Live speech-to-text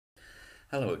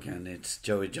Hello again, it's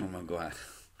Joey John Maguire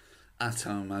at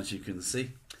home, as you can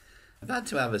see. I've had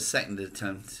to have a second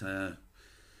attempt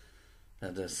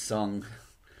at a song,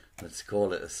 let's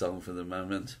call it a song for the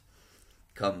moment,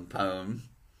 come poem,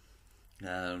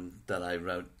 that I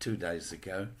wrote 2 days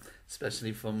ago,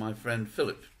 especially for my friend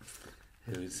Philip,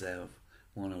 who's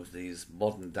one of these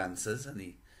modern dancers, and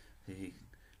he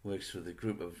works with a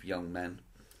group of young men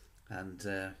and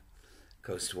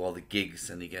goes to all the gigs,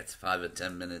 and he gets 5 or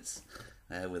 10 minutes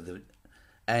with the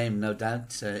aim, no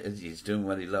doubt, he's doing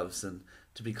what he loves and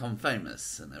to become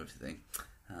famous and everything.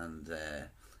 And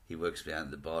he works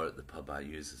behind the bar at the pub I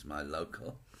use as my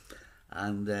local.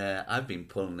 And I've been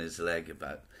pulling his leg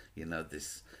about,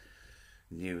 this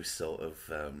new sort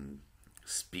of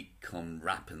speak come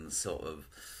rapping sort of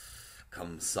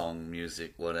come song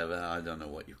music, whatever, I don't know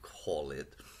what you call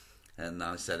it. And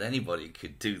I said anybody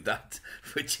could do that,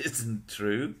 which isn't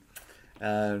true.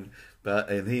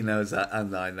 And he knows that,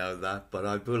 and I know that.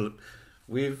 But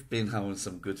we've been having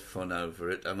some good fun over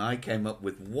it, and I came up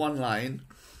with one line,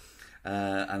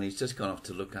 and he's just gone off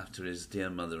to look after his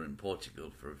dear mother in Portugal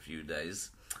for a few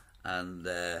days, and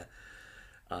I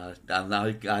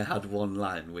had one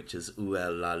line which is Est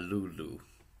La Lou Loo.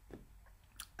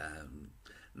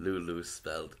 Lulu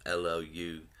spelled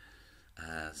L-O-U,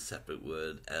 separate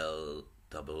word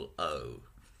L-O-O.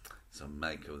 So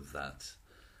make of that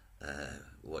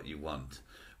what you want.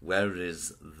 Where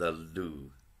is the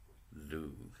Lou?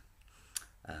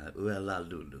 Est La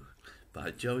Lou Loo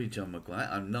by Joey John Maguire.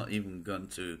 I'm not even going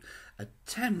to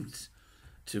attempt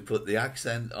to put the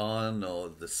accent on or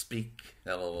the speak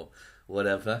or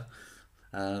whatever.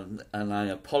 And I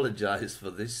apologise for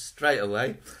this straight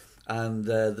away. And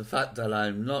the fact that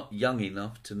I'm not young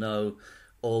enough to know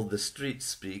all the street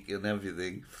speak and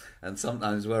everything, and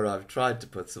sometimes where I've tried to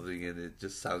put something in, it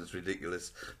just sounds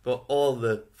ridiculous. But all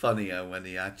the funnier when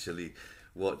he actually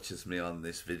watches me on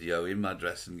this video in my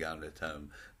dressing gown at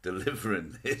home,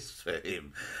 delivering this for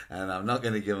him. And I'm not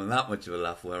going to give him that much of a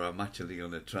laugh, where I'm actually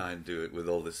going to try and do it with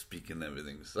all the speaking and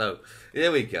everything. So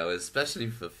here we go, especially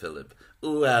for Philip.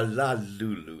 Est La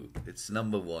Lou Loo. It's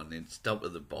number 1. It's top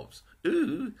of the pops.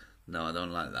 Ooh. No, I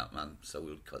don't like that, man, so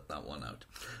we'll cut that one out.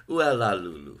 Est La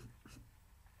Lou Loo.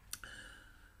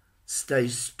 Stay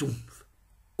stumpf,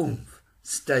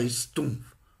 stay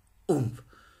stumpf,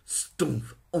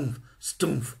 stumpf,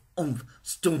 stumpf,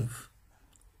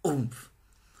 stumpf.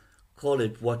 Call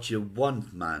it what you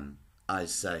want, man, I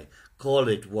say. Call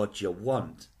it what you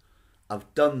want.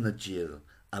 I've done the Jill,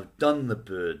 I've done the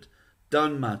bird,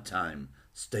 done my time.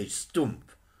 Stay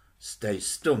stumpf, stay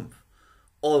stumpf.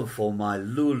 All for my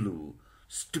Lulu.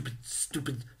 Stupid,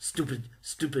 stupid, stupid,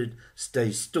 stupid. Stay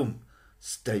stump,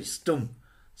 stay stump,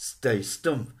 stay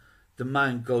stump. The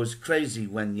mind goes crazy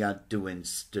when you're doing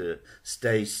stir.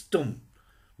 Stay stump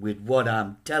with what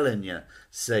I'm telling you.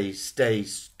 Say stay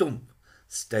stump,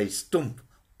 stay stump,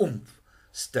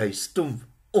 stay stump,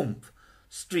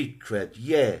 Street cred,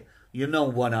 yeah, you know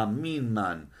what I mean,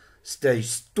 man. Stay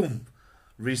stump.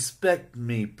 Respect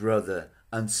me, brother,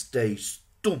 and stay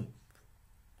stump.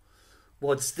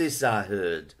 What's this I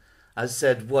heard? I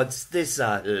said, what's this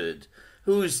I heard?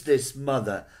 Who's this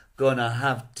mother gonna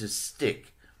have to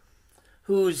stick?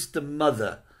 Who's the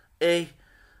mother?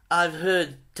 I've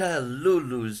heard tell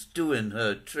Lulu's doing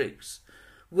her tricks.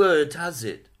 Word has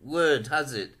it,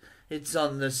 it's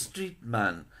on the street,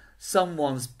 man.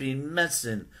 Someone's been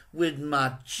messing with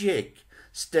my chick.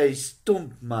 Stay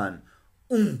stump, man.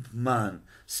 Man,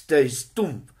 stay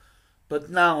stump.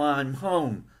 But now I'm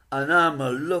home, and I'm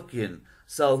a-looking.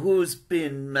 So who's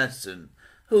been messing?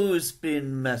 Who's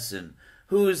been messing?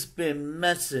 Who's been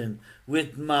messing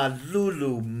with my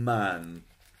Lulu, man?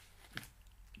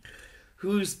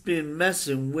 Who's been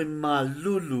messing with my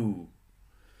Lulu?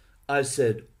 I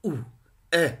said, ooh,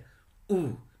 eh.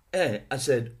 I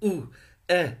said, ooh,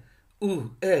 eh.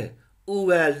 Est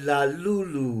La Lou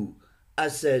Loo. I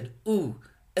said, ooh,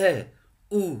 eh.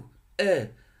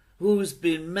 Who's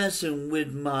been messing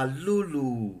with my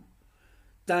Lulu?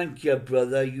 Thank you,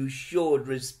 brother, you showed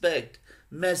respect.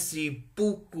 Merci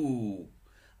beaucoup.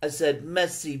 I said,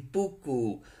 merci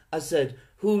beaucoup. I said,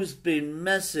 who's been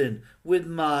messing with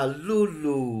my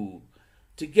Lulu?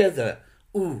 Together,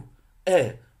 ooh,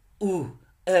 eh.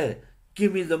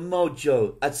 Give me the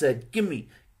mojo. I said, gimme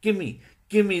the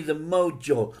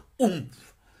mojo.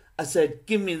 Oomph. I said,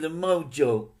 give me the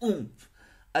mojo. Oomph.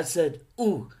 I said,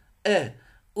 ooh, eh.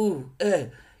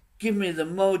 Give me the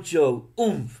mojo.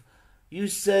 Oomph. You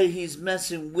say he's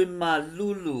messing with my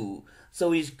Lulu,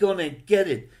 so he's gonna get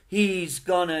it. He's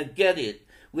gonna get it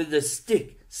with a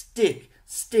stick.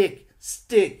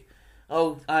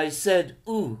 Oh, I said,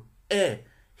 ooh,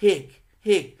 hick.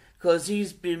 'cause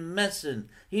he's been messing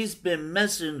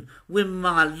with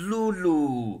my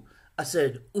Lulu. I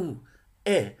said, ooh,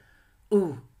 eh,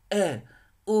 ooh, eh,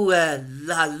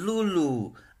 la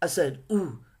Lulu. I said,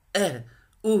 ooh, eh,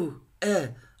 ooh, eh,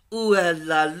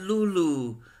 la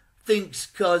Lulu. Thinks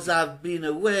 'cause I've been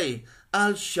away,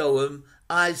 I'll show him.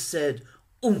 I said,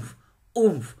 oomph,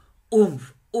 oomph,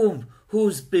 oomph, oomph.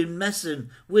 Who's been messing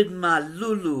with my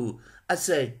Lulu? I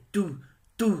say, do,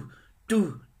 ooh,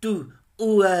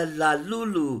 la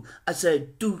Lulu. I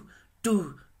said, do,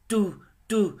 ooh,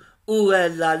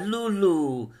 la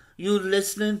Lulu. You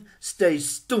listening? Stay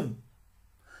stump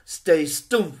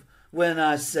when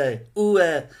I say, ooh,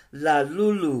 la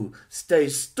Lulu. Stay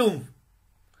stump,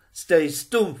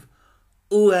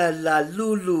 ooh, la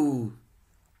Lulu.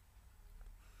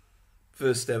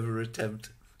 First ever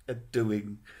attempt at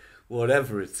doing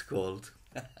whatever it's called.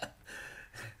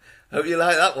 Hope you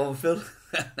like that one, Phil.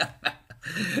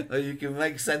 Or you can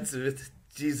make sense of it.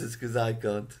 Jesus, because I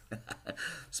can't.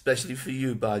 Especially for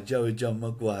you by Joey John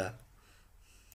Maguire.